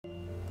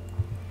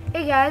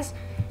Hey guys,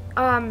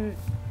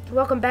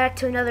 welcome back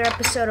to another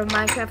episode of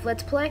Minecraft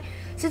Let's Play.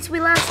 Since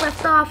we last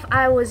left off,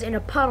 I was in a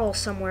puddle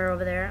somewhere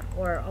over there,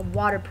 or a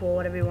water pool,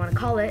 whatever you want to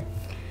call it,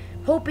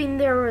 hoping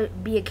there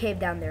would be a cave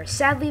down there.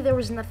 Sadly, there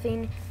was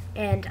nothing,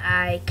 and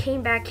I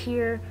came back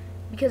here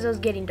because it was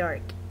getting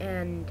dark,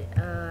 and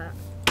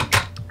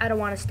I don't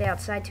want to stay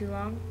outside too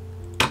long.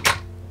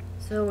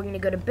 So we're going to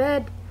go to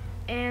bed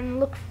and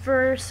look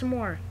for some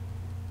more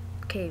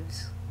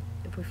caves,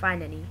 if we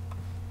find any.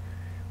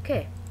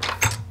 Okay.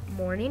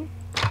 Morning.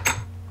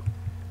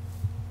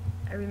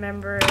 I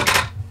remember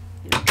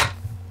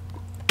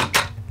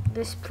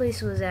this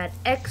place was at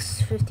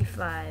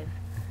X55.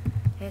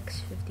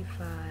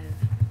 X55.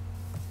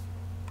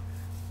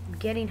 I'm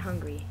getting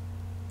hungry.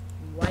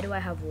 Why do I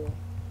have wool?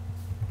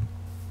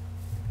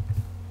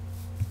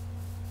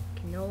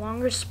 Can no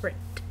longer sprint.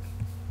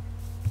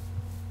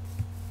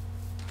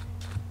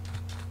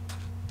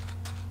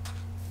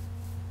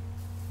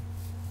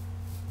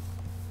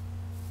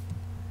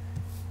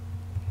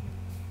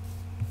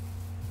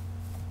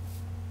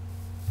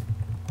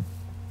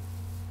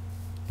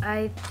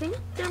 I think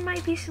there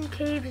might be some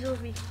caves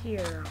over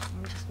here.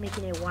 I'm just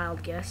making a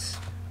wild guess.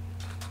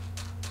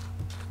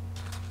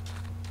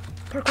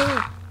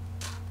 Parkour!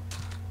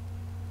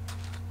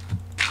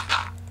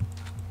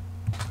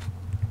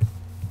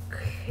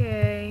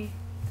 Okay.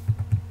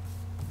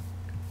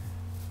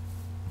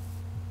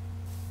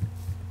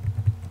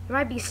 You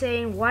might be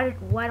saying, why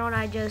don't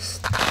I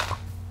just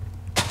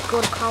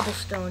go to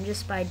cobblestone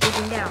just by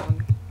digging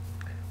down?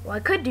 Well, I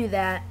could do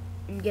that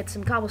and get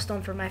some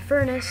cobblestone for my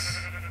furnace.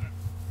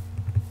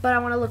 But I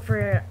want to look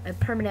for a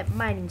permanent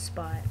mining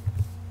spot.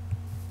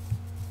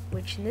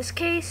 Which in this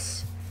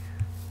case,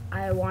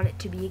 I want it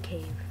to be a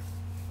cave.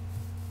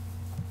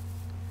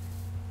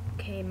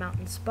 Okay,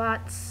 mountain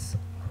spots.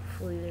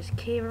 Hopefully there's a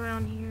cave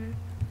around here.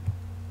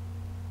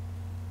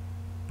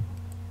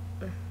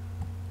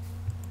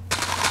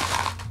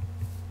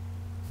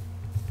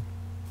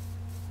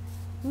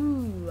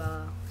 Ooh,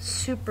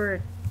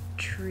 super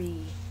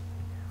tree.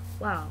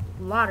 Wow,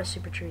 a lot of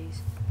super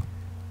trees.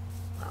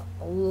 Wow,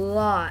 a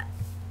lot.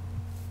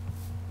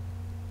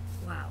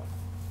 Wow.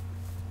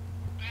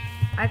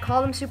 I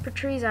call them super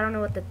trees. I don't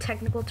know what the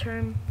technical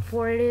term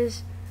for it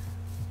is,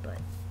 but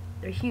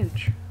they're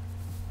huge.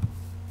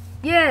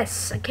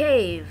 Yes, a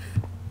cave.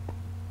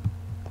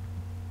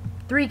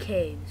 3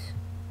 caves.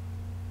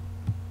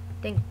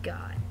 Thank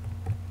God.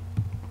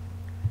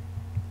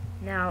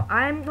 Now,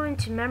 I'm going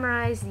to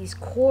memorize these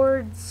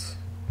chords.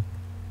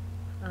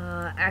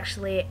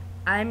 Actually,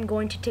 I'm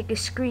going to take a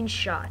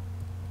screenshot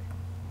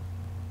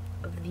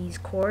of these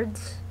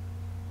chords.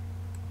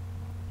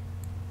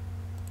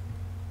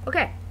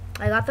 Okay,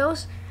 I got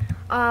those.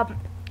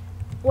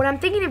 What I'm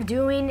thinking of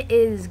doing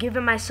is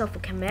giving myself a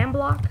command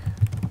block.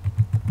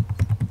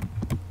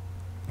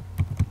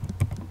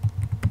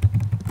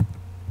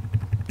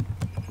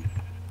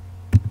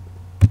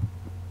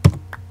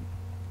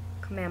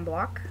 Command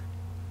block.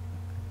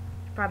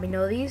 You probably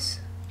know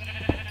these.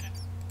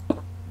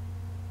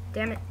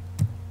 Damn it.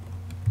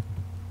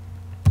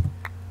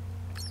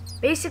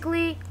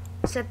 Basically,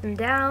 set them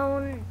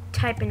down,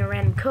 type in a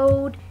random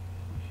code.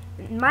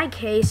 In my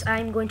case,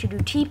 I'm going to do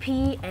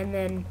TP and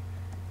then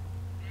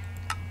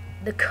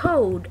the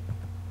code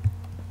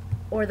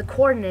or the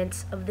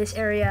coordinates of this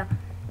area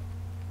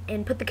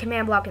and put the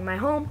command block in my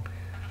home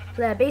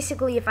so that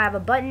basically if I have a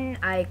button,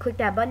 I click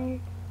that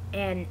button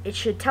and it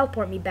should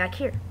teleport me back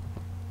here.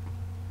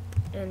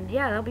 And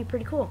yeah, that'll be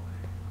pretty cool.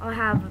 I'll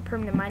have a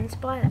permanent mining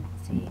spot.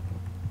 Let's see.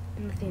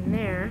 Nothing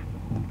there.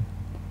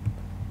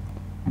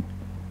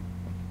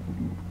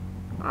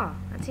 Ah,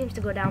 that seems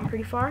to go down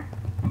pretty far.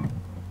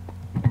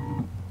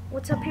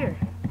 What's up here?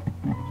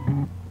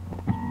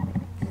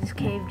 Does this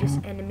cave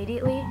just end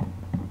immediately?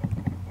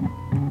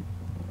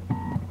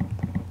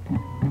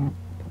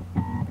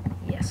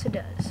 Yes, it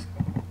does.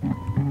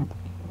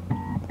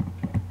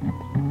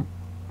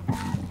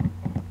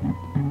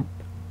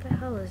 What the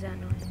hell is that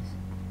noise?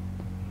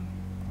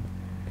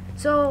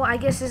 So, I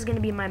guess this is going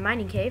to be my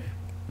mining cave.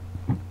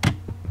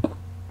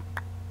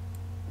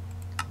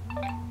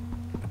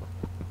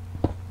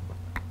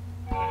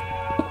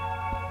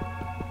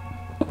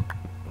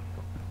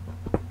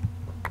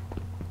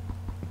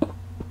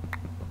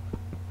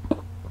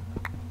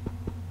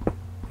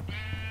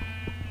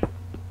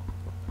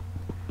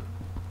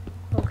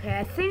 Okay,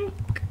 I think,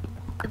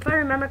 if I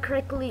remember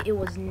correctly, it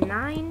was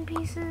 9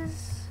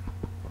 pieces.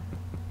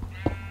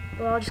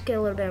 Well, I'll just get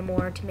a little bit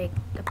more to make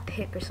a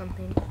pick or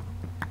something.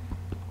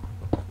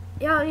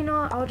 Yeah, you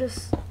know what, I'll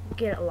just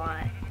get a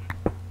lot.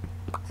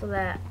 So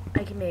that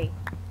I can make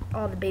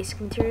all the basic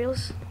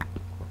materials.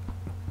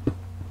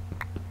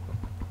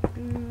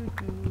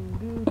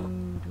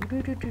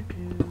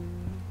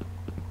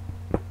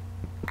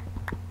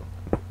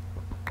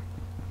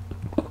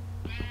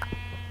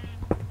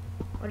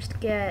 I'll just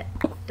get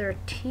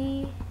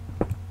 30.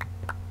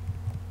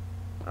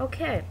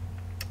 Okay.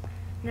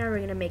 Now we're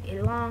gonna make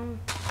a long.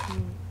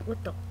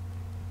 What the?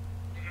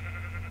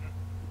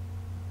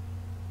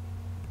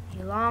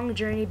 A long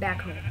journey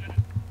back home.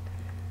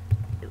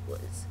 It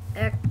was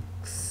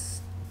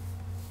X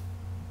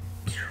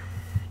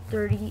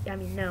 30. I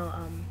mean, no.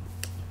 What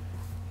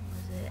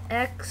was it?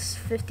 X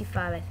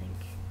 55, I think.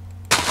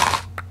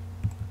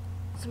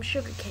 Some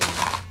sugar cane.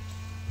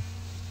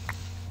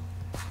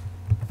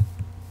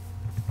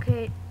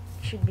 Okay,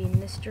 should be in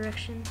this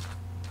direction.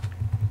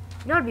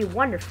 You know, it'd be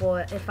wonderful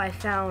if I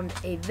found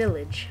a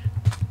village.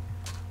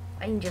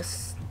 I can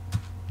just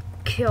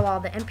kill all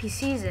the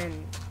NPCs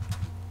and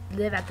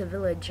live at the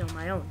village on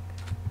my own.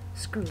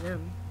 Screw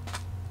them.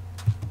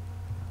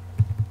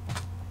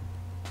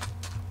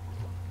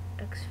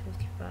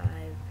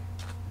 X55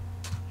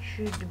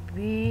 should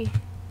be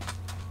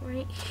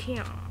right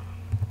here.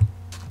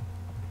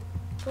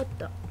 What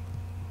the?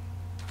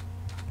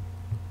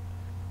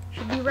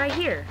 Should be right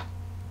here.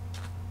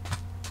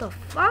 The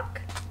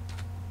fuck?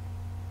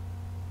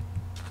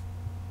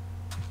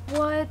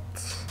 What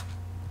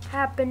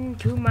happened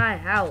to my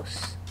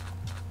house?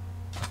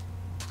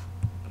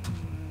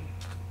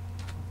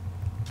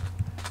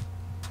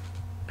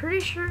 Pretty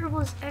sure it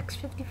was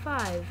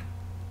X55.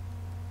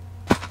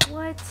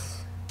 What?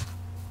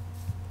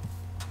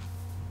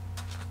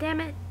 Damn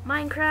it,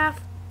 Minecraft.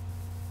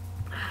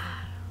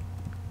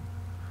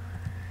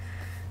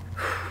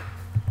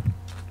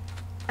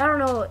 I don't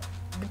know.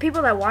 The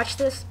people that watch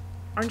this,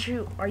 are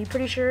you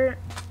pretty sure,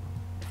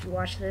 if you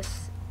watch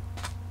this,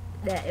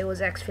 that it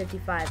was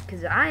X55?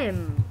 Because I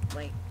am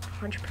like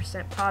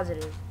 100%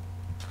 positive.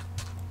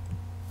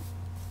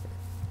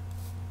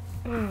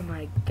 Oh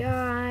my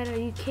god, are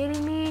you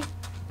kidding me?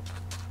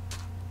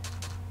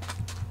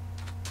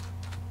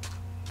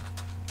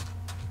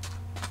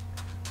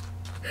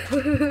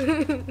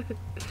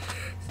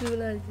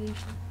 Civilization.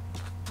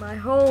 My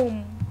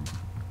home.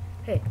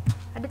 Hey,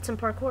 I did some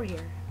parkour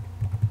here.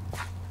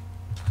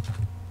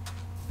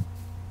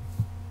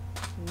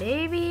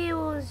 Maybe it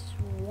was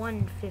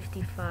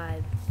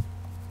 155.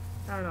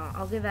 I don't know.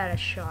 I'll give that a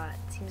shot.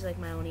 Seems like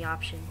my only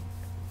option.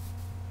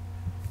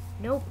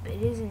 Nope,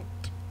 it isn't.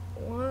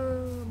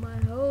 Whoa, my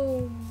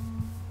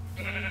home.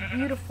 My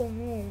beautiful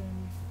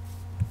home.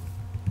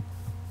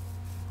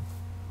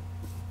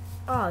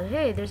 Oh,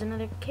 hey, there's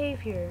another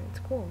cave here. It's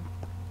cool.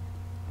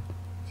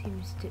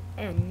 Seems to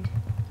end.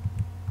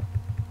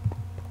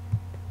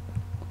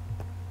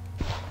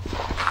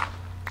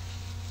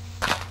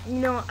 You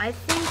know, I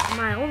think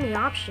my only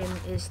option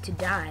is to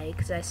die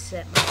because I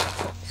set my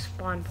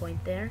spawn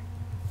point there.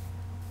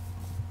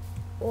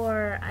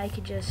 Or I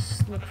could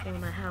just look for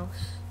my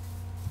house.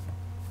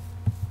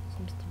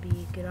 Seems to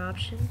be a good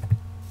option.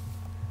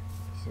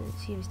 So it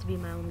seems to be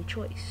my only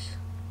choice.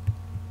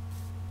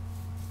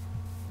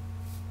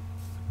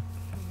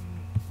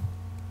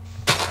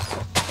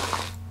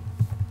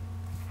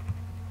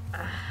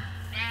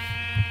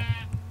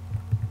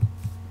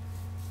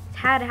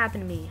 It had to happen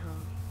to me, huh?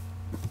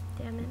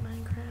 Damn it,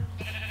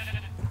 Minecraft.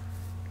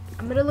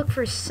 I'm gonna look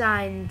for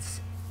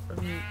signs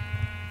of me.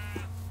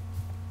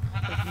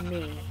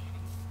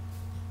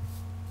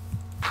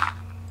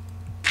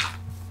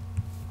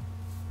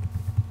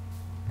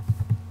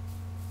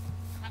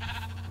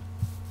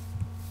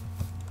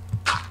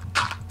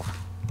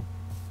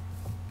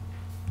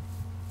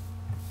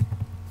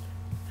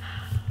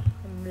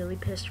 I'm really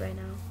pissed right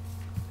now.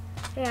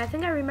 Hey, I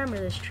think I remember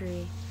this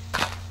tree.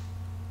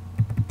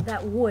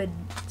 That wood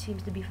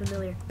seems to be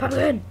familiar.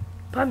 Pumpkin!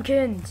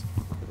 Pumpkins!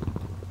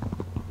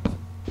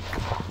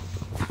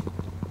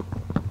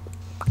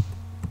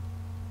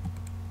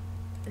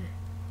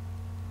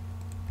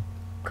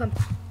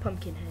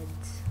 Pumpkin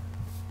heads.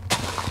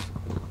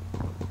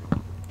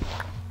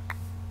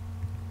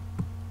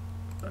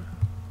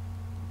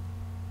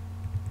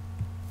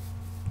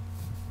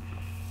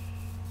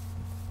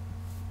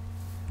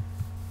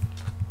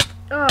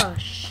 Oh,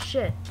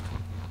 shit.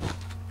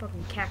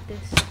 Fucking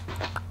cactus.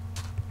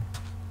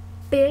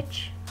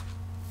 Bitch.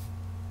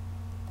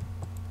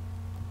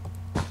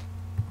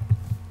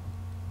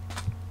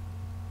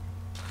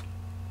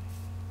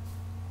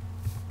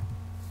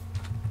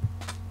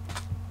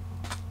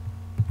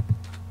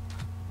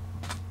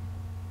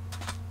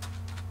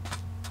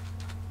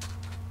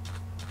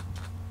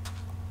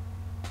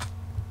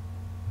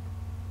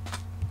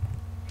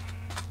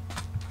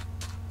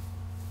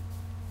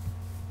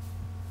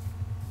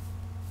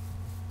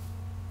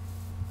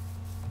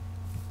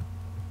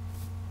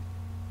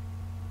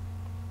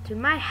 Did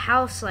my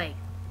house like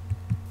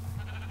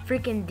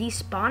freaking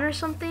despawn or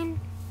something?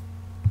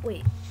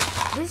 Wait,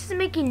 this is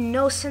making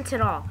no sense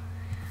at all.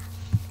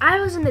 I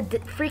was in the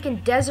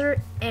freaking desert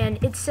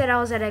and it said I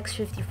was at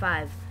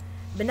X55.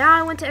 But now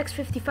I went to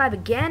X55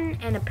 again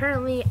and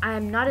apparently I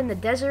am not in the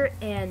desert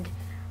and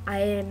I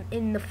am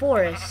in the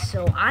forest.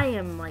 So I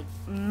am like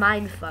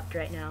mind fucked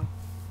right now.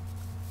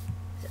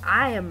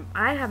 I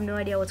have no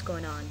idea what's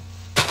going on.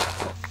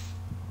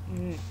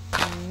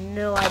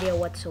 No idea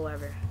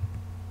whatsoever.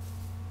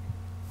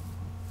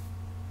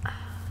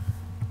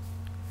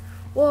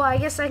 Well, I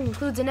guess that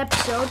concludes an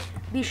episode.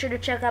 Be sure to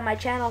check out my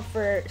channel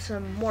for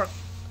some more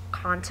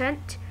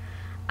content.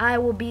 I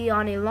will be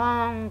on a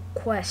long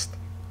quest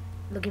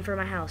looking for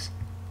my house.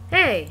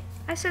 Hey,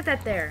 I said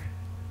that there.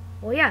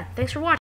 Well, yeah, thanks for watching.